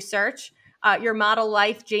little research. Your model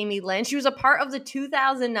wife, Jamie Lynn, she was a part of the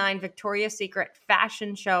 2009 Victoria's Secret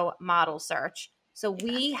fashion show model search. So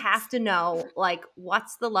we have to know, like,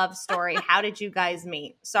 what's the love story? How did you guys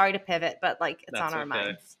meet? Sorry to pivot, but like it's on our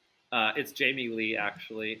minds. It's Jamie Lee,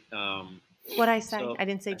 actually. What'd I say? I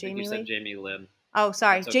didn't say Jamie Lee? You said Jamie Lynn. Oh,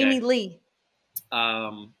 sorry. Okay. Jamie Lee.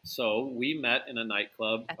 So we met in a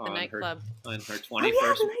nightclub on her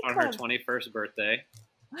 21st on her 21st birthday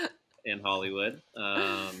in Hollywood.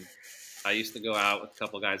 I used to go out with a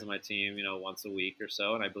couple guys on my team, once a week or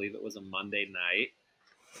so, and I believe it was a Monday night.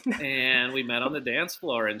 And we met on the dance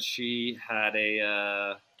floor, and she had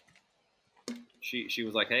she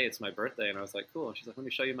was like, "Hey, it's my birthday," and I was like, "Cool." And she's like, "Let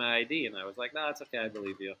me show you my ID," and I was like, "No, it's okay, I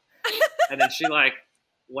believe you." And then she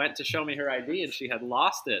went to show me her ID, and she had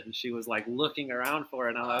lost it, and she was like looking around for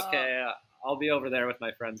it, and I'm like, "Okay, I'll be over there with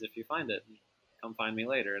my friends if you find it. Come find me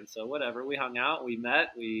later." And so whatever, we hung out, we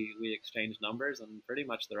met, we exchanged numbers, and pretty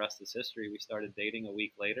much the rest is history. We started dating a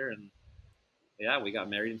week later, and we got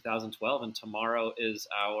married in 2012, and tomorrow is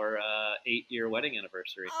our 8-year wedding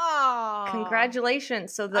anniversary. Oh,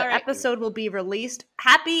 congratulations. So the episode will be released.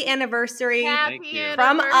 Happy anniversary.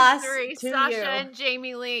 From us to Sacha you. And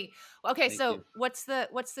Jamie Lee. Okay, what's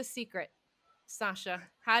the secret, Sacha?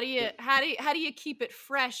 How do you keep it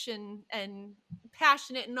fresh and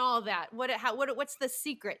passionate and all that? What's the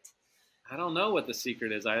secret? I don't know what the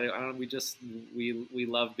secret is. We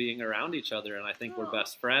love being around each other, and I think we're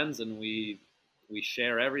best friends, and we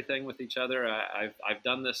share everything with each other. I've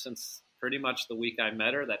done this since pretty much the week I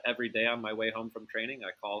met her, that every day on my way home from training,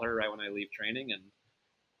 I call her right when I leave training, and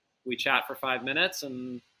we chat for 5 minutes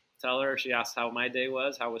and tell her, she asks how my day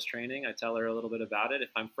was, how was training. I tell her a little bit about it.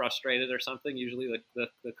 If I'm frustrated or something, usually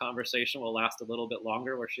the conversation will last a little bit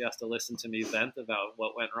longer, where she has to listen to me vent about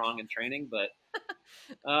what went wrong in training. But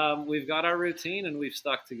we've got our routine, and we've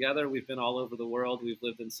stuck together. We've been all over the world. We've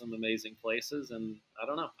lived in some amazing places, and I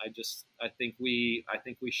don't know. I think we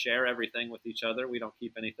share everything with each other. We don't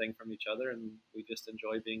keep anything from each other, and we just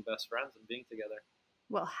enjoy being best friends and being together.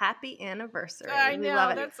 Well, happy anniversary. I know, we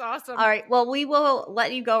love it. That's awesome. All right. Well, we will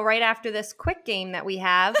let you go right after this quick game that we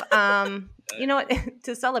have. You know what?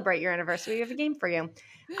 To celebrate your anniversary, we have a game for you.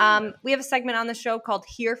 We have a segment on the show called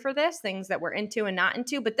Here for This, things that we're into and not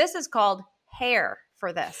into. But this is called Hair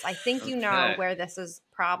for This. I think you know where this is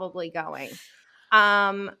probably going.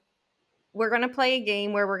 We're going to play a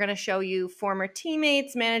game where we're going to show you former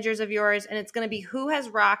teammates, managers of yours, and it's going to be who has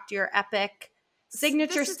rocked your epic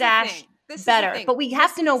signature stash better. But we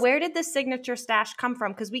have to know, where did this signature stash come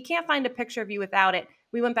from? Because we can't find a picture of you without it.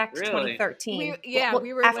 We went back to 2013.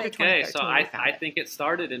 We were after like, 2013. Okay, so I think it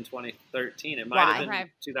started in 2013. It might have been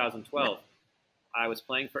 2012. I was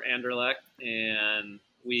playing for Anderlecht, and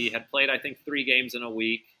we had played, I think, 3 games in a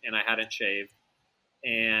week, and I hadn't shaved.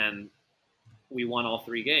 And we won all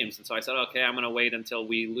 3 games. And so I said, okay, I'm going to wait until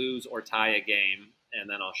we lose or tie a game, and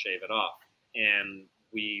then I'll shave it off. And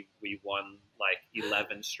we won like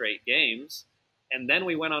 11 straight games. And then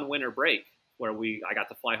we went on winter break, where I got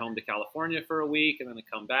to fly home to California for a week, and then to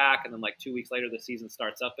come back. And then like 2 weeks later, the season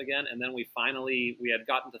starts up again. And then we had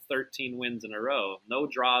gotten to 13 wins in a row. No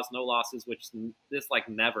draws, no losses, which this like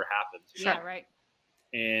never happened. Yeah, right.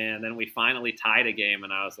 And then we finally tied a game,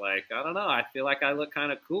 and I was like, I don't know, I feel like I look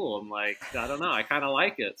kind of cool. I'm like, I don't know, I kind of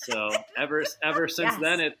like it. So ever since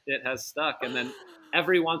then, it has stuck. And then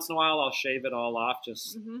every once in a while, I'll shave it all off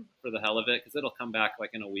just for the hell of it, because it'll come back like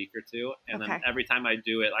in a week or two. And then every time I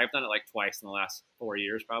do it, I've done it like twice in the last 4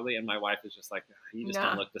 years probably, and my wife is just like, you just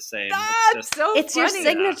don't look the same. It's your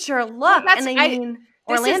signature look, and I mean,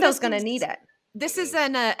 Orlando's going to need it. This is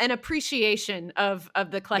an appreciation of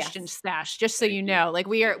the Kljestan stash, just so you know. Like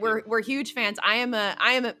we're huge fans. I am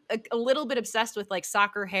a little bit obsessed with like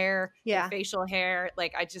soccer hair, facial hair.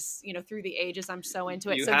 Like I just, through the ages, I'm so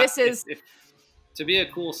into it. To be a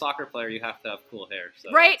cool soccer player, you have to have cool hair.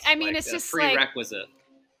 So right? I mean, it's just prerequisite. Like,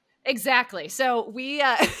 exactly. So we,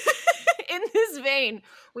 in this vein,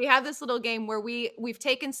 we have this little game where we've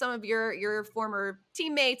taken some of your former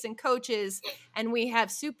teammates and coaches, and we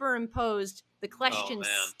have superimposed the Kljestan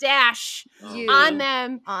stash on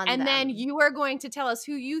them, then you are going to tell us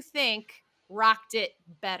who you think rocked it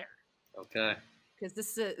better. Okay. Because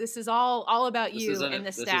this is all about you and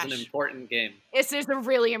the stash. This is an important game. This is a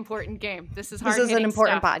really important game. This is hard-hitting This is an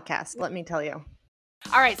important stuff. podcast, let me tell you.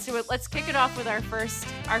 All right, so let's kick it off with our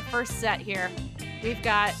first set here. We've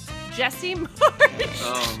got Jesse Marsch.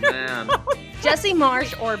 Oh man. Jesse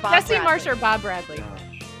Marsch or Bob Bradley. Jesse Marsch or Bob Bradley.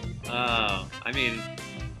 I mean,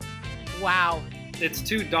 Wow. it's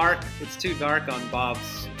too dark. It's too dark on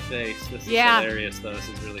Bob's face. This is hilarious, though. This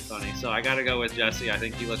is really funny. So I got to go with Jesse. I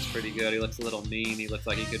think he looks pretty good. He looks a little mean. He looks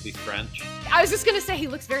like he could be French. I was just gonna say he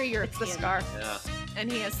looks very European. It's the scarf. Yeah.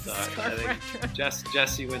 And he has the So scarf I wrapped think around.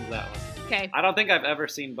 Jesse wins that one. Okay. I don't think I've ever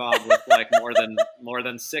seen Bob with like more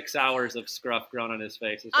than 6 hours of scruff grown on his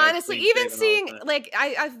face. This guy's Honestly, clean even shaven all the seeing time. like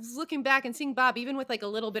I was looking back and seeing Bob even with like a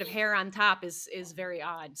little bit of hair on top is very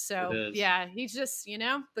odd. So It is. yeah, he's just, you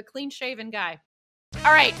know, the clean shaven guy.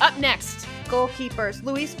 All right, up next. Goalkeepers,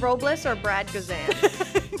 Luis Robles or Brad Gazan?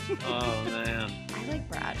 Oh man. I like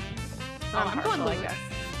Brad. I'm going partial, I Luis.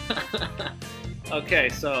 guess. Okay,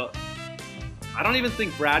 so I don't even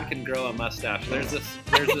think Brad can grow a mustache. There's this.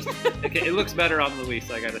 Okay, it looks better on Luis.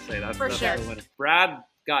 I gotta say that's For that's sure. the winner. Brad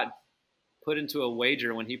got put into a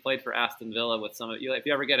wager when he played for Aston Villa with some of you. If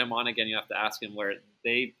you ever get him on again, you have to ask him where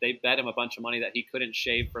they bet him a bunch of money that he couldn't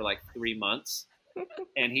shave for like 3 months.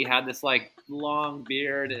 And he had this like long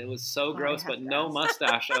beard. It was so gross, but no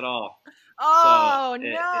mustache at all. Oh So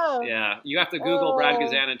no. yeah, you have to Google Brad Oh.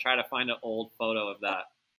 Gazan and try to find an old photo of that.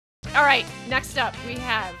 All right, next up we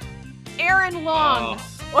have Aaron Long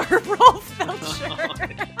Oh. or Rolf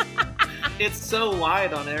Felcher. It's so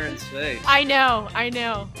wide on Aaron's face. I know. I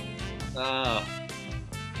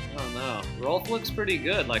don't know. Rolf looks pretty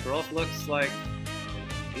good. Like Rolf looks like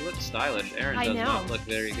he looks stylish. Aaron I does know. not look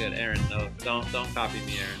very good. Aaron, no, don't copy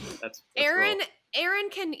me, Aaron. That's Aaron Rolf. Aaron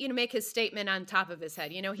can, you know, make his statement on top of his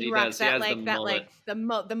head. You know, he He rocks does. He that has like the that mullet. like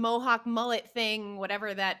the mohawk mullet thing,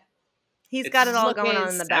 whatever that. He's It's got it all look going on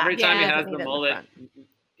is- in the back. Every time he Yeah. has Doesn't the need it in mullet, front.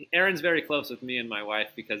 Aaron's very close with me and my wife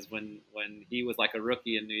because when he was like a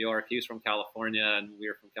rookie in New York, he was from California and we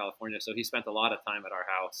were from California, so he spent a lot of time at our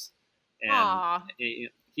house. And Aw.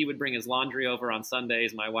 he would bring his laundry over on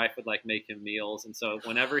Sundays. My wife would like make him meals, and so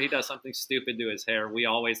whenever he does something stupid to his hair, we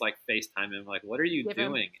always like FaceTime him, like, "What are you Give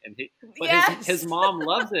him- doing?" And but Yes. his mom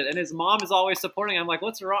loves it, and his mom is always supporting. I'm like,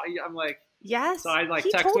 "What's wrong?" I'm like, Yes. So I, like,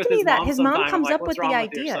 he text told with me his that mom his sometime. mom I'm comes like, up with "What's the wrong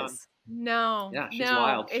with your son?" ideas. No. "Yeah, she's no,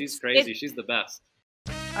 wild. She's it's- crazy. She's the best."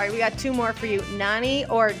 All right, we got 2 more for you. Nani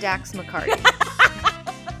or Dax McCarty?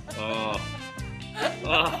 Oh,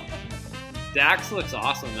 Dax looks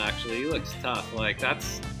awesome. Actually, he looks tough. Like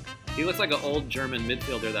he looks like an old German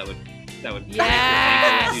midfielder that would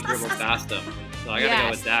Yes. if you dribble past him. So I gotta go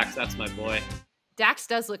Yes. with Dax. That's my boy. Dax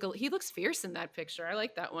does he looks fierce in that picture. I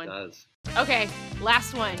like that He one. does. Okay,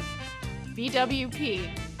 last one. BWP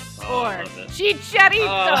Oh, I or love it.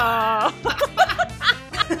 Chicharito.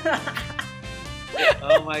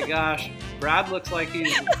 Oh my gosh, Brad looks like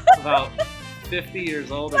he's about 50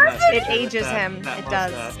 years old. In that It picture with ages him. that It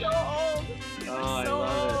does. mustache. So old. Oh, I so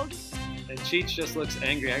love old. it. And Cheech just looks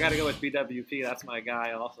angry. I gotta go with BWP. That's my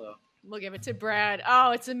guy also. We'll give it to Brad.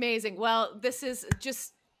 Oh, it's amazing. Well, this is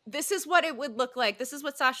what it would look like. This is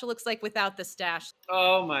what Sasha looks like without the stash.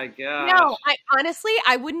 Oh my gosh. No,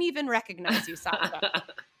 I wouldn't even recognize you, Sasha.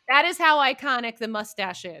 That is how iconic the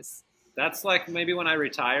mustache is. That's like maybe when I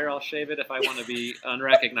retire, I'll shave it if I want to be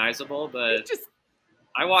unrecognizable. But Just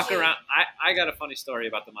I walk around. I got a funny story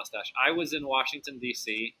about the mustache. I was in Washington,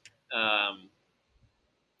 D.C.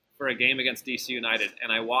 For a game against D.C. United,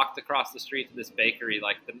 and I walked across the street to this bakery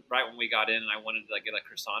right when we got in, and I wanted to get a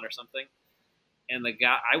croissant or something. And the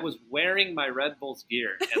guy, I was wearing my Red Bulls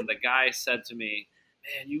gear, and the guy said to me,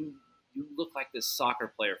 "Man, you look like this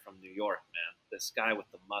soccer player from New York, man. This guy with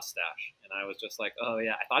the mustache." And I was just like, "Oh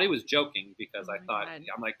yeah." I thought he was joking because Oh I my thought God.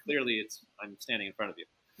 I'm like, clearly I'm standing in front of you.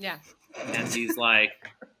 yeah. And he's like,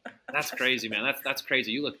 "That's crazy, man. That's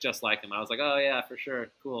crazy. You look just like him." I was like, "Oh yeah, for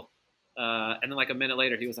sure, cool." And then like a minute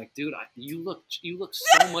later, he was like, "Dude, you look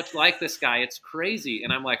so much like this guy. It's crazy."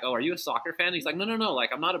 And I'm like, "Oh, are you a soccer fan?" He's like, "No.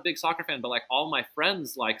 Like, I'm not a big soccer fan, but like all my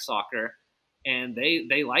friends like soccer, and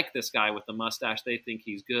they like this guy with the mustache. They think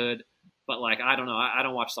he's good, but like I don't know. I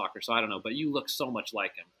don't watch soccer, so I don't know. But you look so much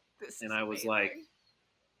like him." This And is I was amazing.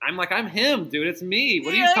 I'm him, dude. It's me.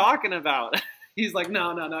 What are You're you like- talking about? He's like,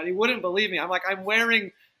 no. He wouldn't believe me. I'm like, I'm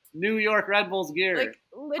wearing New York Red Bulls gear. like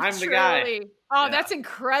literally. I'm the guy. Oh, Yeah. that's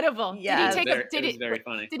incredible. Yes. Did he take It was very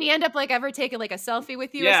funny. Did he end up like ever taking like a selfie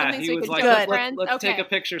with you or Yeah, something he so he was could like, show his Good. friends? let's Okay. take a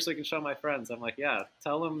picture so he can show my friends. I'm like, yeah,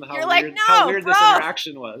 tell him You're like, how "No, weird this bro."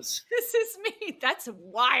 interaction was. This is me. That's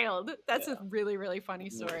wild. That's a really, really funny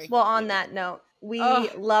story. Well, on that note, we Oh.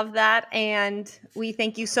 love that, and we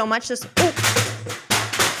thank you so much.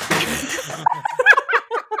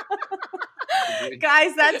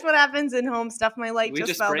 Guys, that's what happens in home stuff. My light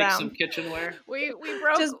just fell break down. Some kitchenware. We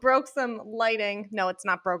broke some lighting. No, it's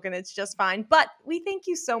not broken. It's just fine. But we thank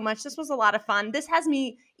you so much. This was a lot of fun. This has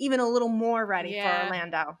me even a little more ready for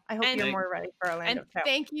Orlando. I hope you're more ready for Orlando too.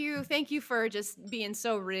 Thank you for just being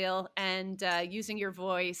so real and using your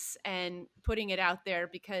voice and putting it out there,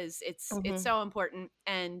 because it's so important,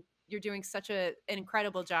 and you're doing such an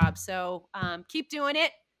incredible job. So keep doing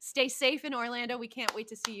it. Stay safe in Orlando. We can't wait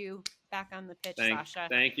to see you back on the pitch, Sacha.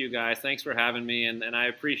 Thank you, guys. Thanks for having me, and I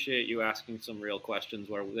appreciate you asking some real questions.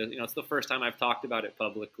 Where it's the first time I've talked about it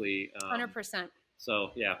publicly. 100%.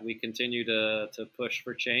 So yeah, we continue to push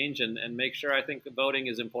for change and make sure. I think the voting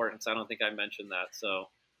is important. So I don't think I mentioned that. So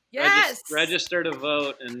yes, register to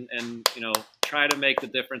vote and try to make the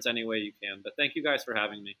difference any way you can. But thank you guys for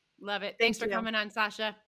having me. Love it. Thanks for coming on,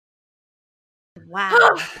 Sacha.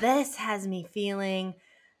 Wow, this has me feeling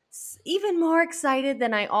even more excited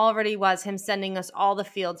than I already was. Him sending us all the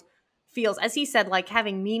feels, as he said, like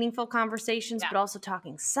having meaningful conversations, but also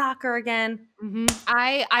talking soccer again. Mm-hmm.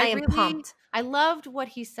 I am really pumped. I loved what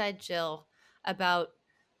he said, Jill, about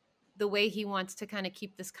the way he wants to kind of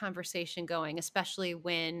keep this conversation going, especially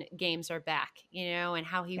when games are back, and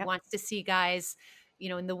how he wants to see guys,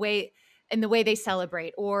 in the way they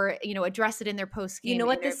celebrate, or, address it in their post game. You know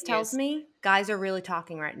what this tells me? Guys are really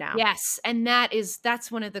talking right now. Yes. And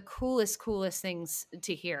that's one of the coolest things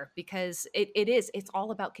to hear, because it's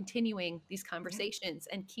all about continuing these conversations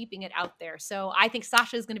and keeping it out there. So I think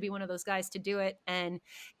Sacha is going to be one of those guys to do it. And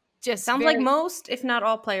just sounds like most, if not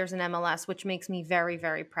all, players in MLS, which makes me very,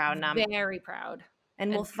 very proud. And I'm very proud.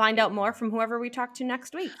 And we'll find out more from whoever we talk to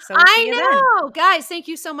next week. So I know, guys. Thank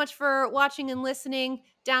you so much for watching and listening.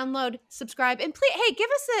 Download, subscribe, and please, hey,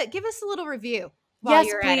 give us a little review while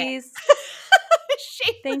you're please. At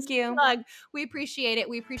it. Thank you. Plug. We appreciate it.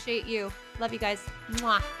 We appreciate you. Love you guys.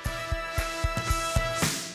 Mwah.